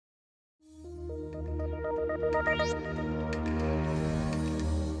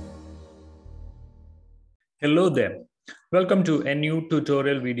Hello there. Welcome to a new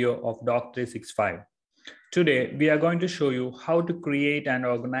tutorial video of Doc365. Today, we are going to show you how to create and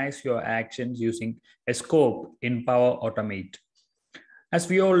organize your actions using a scope in Power Automate. As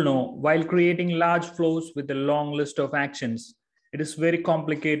we all know, while creating large flows with a long list of actions, it is very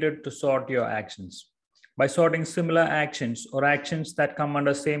complicated to sort your actions. By sorting similar actions or actions that come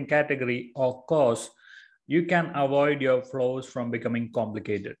under same category or cause, you can avoid your flows from becoming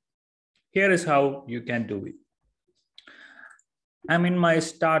complicated. Here is how you can do it. I'm in my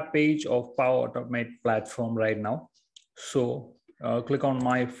start page of Power Automate platform right now. So click on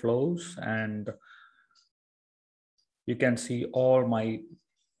my flows and you can see all my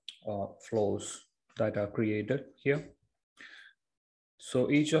flows that are created here. So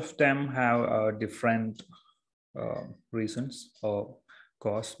each of them have different reasons or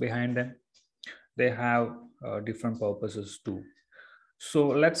cause behind them. They have different purposes too. So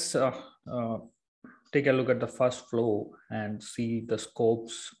let's take a look at the first flow and see the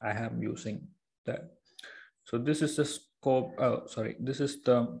scopes I am using there. So this is the scope, this is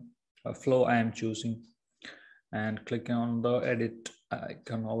the flow I am choosing, and clicking on the edit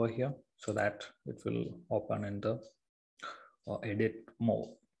icon over here so that it will open in the edit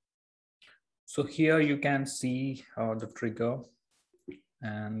mode. So here you can see the trigger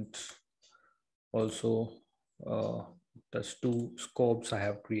and also there's two scopes I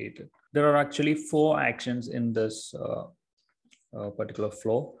have created. There are actually 4 actions in this particular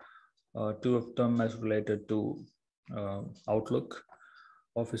flow. 2 of them is related to Outlook,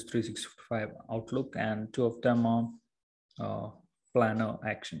 Office 365 Outlook, and 2 of them are planner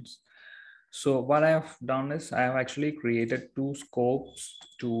actions. So what I have done is I have actually created 2 scopes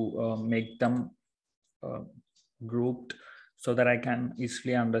to make them grouped so that I can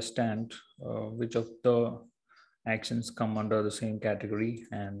easily understand which of the actions come under the same category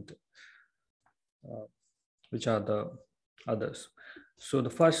and which are the others. So the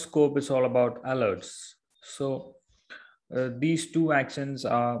first scope is all about alerts. So these 2 actions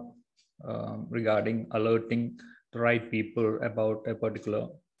are regarding alerting the right people about a particular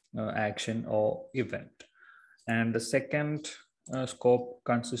action or event. And the second scope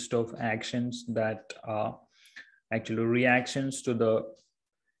consists of actions that are actually reactions to the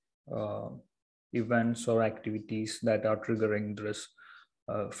events or activities that are triggering this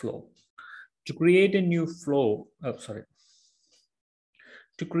flow. To create a new flow,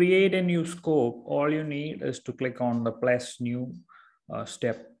 to create a new scope, all you need is to click on the plus new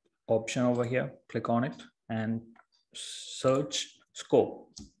step option over here, click on it and search scope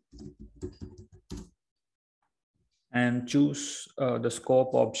and choose the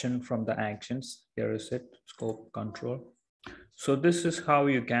scope option from the actions. Here is it, scope control. So this is how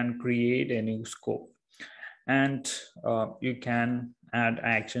you can create a new scope, and you can add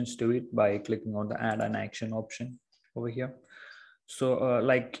actions to it by clicking on the add an action option over here. So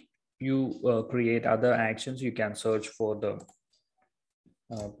like you create other actions, you can search for the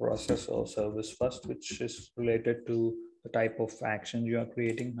process or service first, which is related to the type of action you are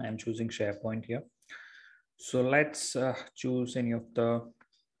creating. I am choosing SharePoint here. So let's choose any of the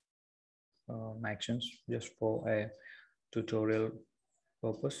actions just for a tutorial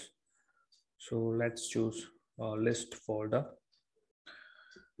purpose. So let's choose a list folder.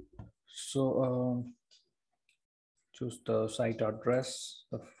 So choose the site address,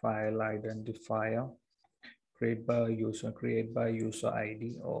 the file identifier, create by user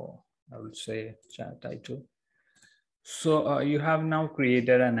ID, or I would say chat title. So you have now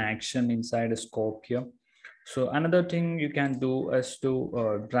created an action inside a scope here. So another thing you can do is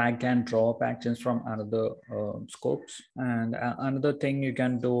to drag and drop actions from another scopes. And another thing you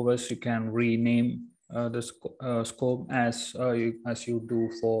can do is you can rename the scope as you do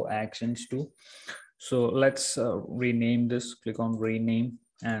for actions too. So let's rename this, click on rename,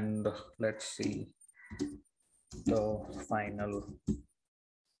 and let's see the final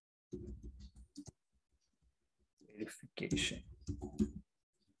verification.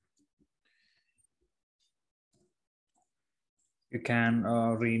 You can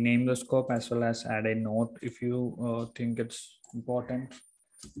rename the scope as well as add a note if you think it's important.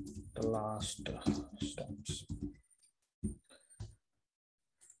 The last steps.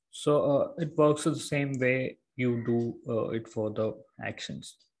 So it works the same way you do it for the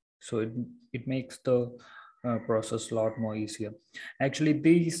actions. So it makes the process a lot more easier. Actually,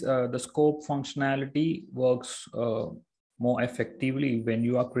 the scope functionality works more effectively when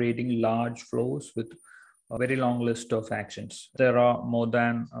you are creating large flows with a very long list of actions. There are more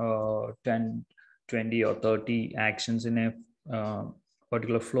than 10, 20 or 30 actions in a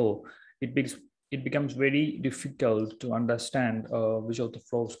particular flow. It it becomes very difficult to understand which of the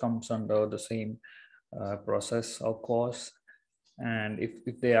flows comes under the same process or course. And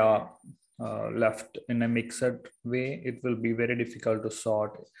if they are left in a mixed way, it will be very difficult to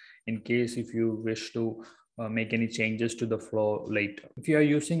sort in case if you wish to make any changes to the flow later. If you are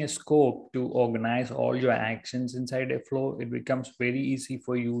using a scope to organize all your actions inside a flow, it becomes very easy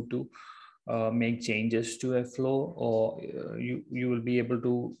for you to make changes to a flow, or you will be able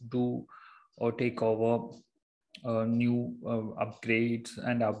to do or take over new upgrades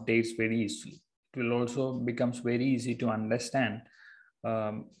and updates very easily. It will also becomes very easy to understand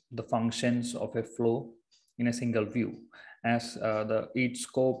the functions of a flow in a single view, as the each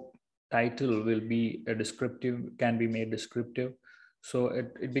scope title will be a descriptive, can be made descriptive. So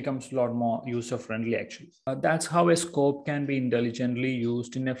it becomes a lot more user friendly actually. That's how a scope can be intelligently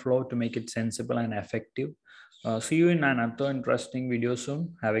used in a flow to make it sensible and effective. See you in another interesting video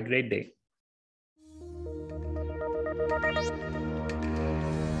soon. Have a great day.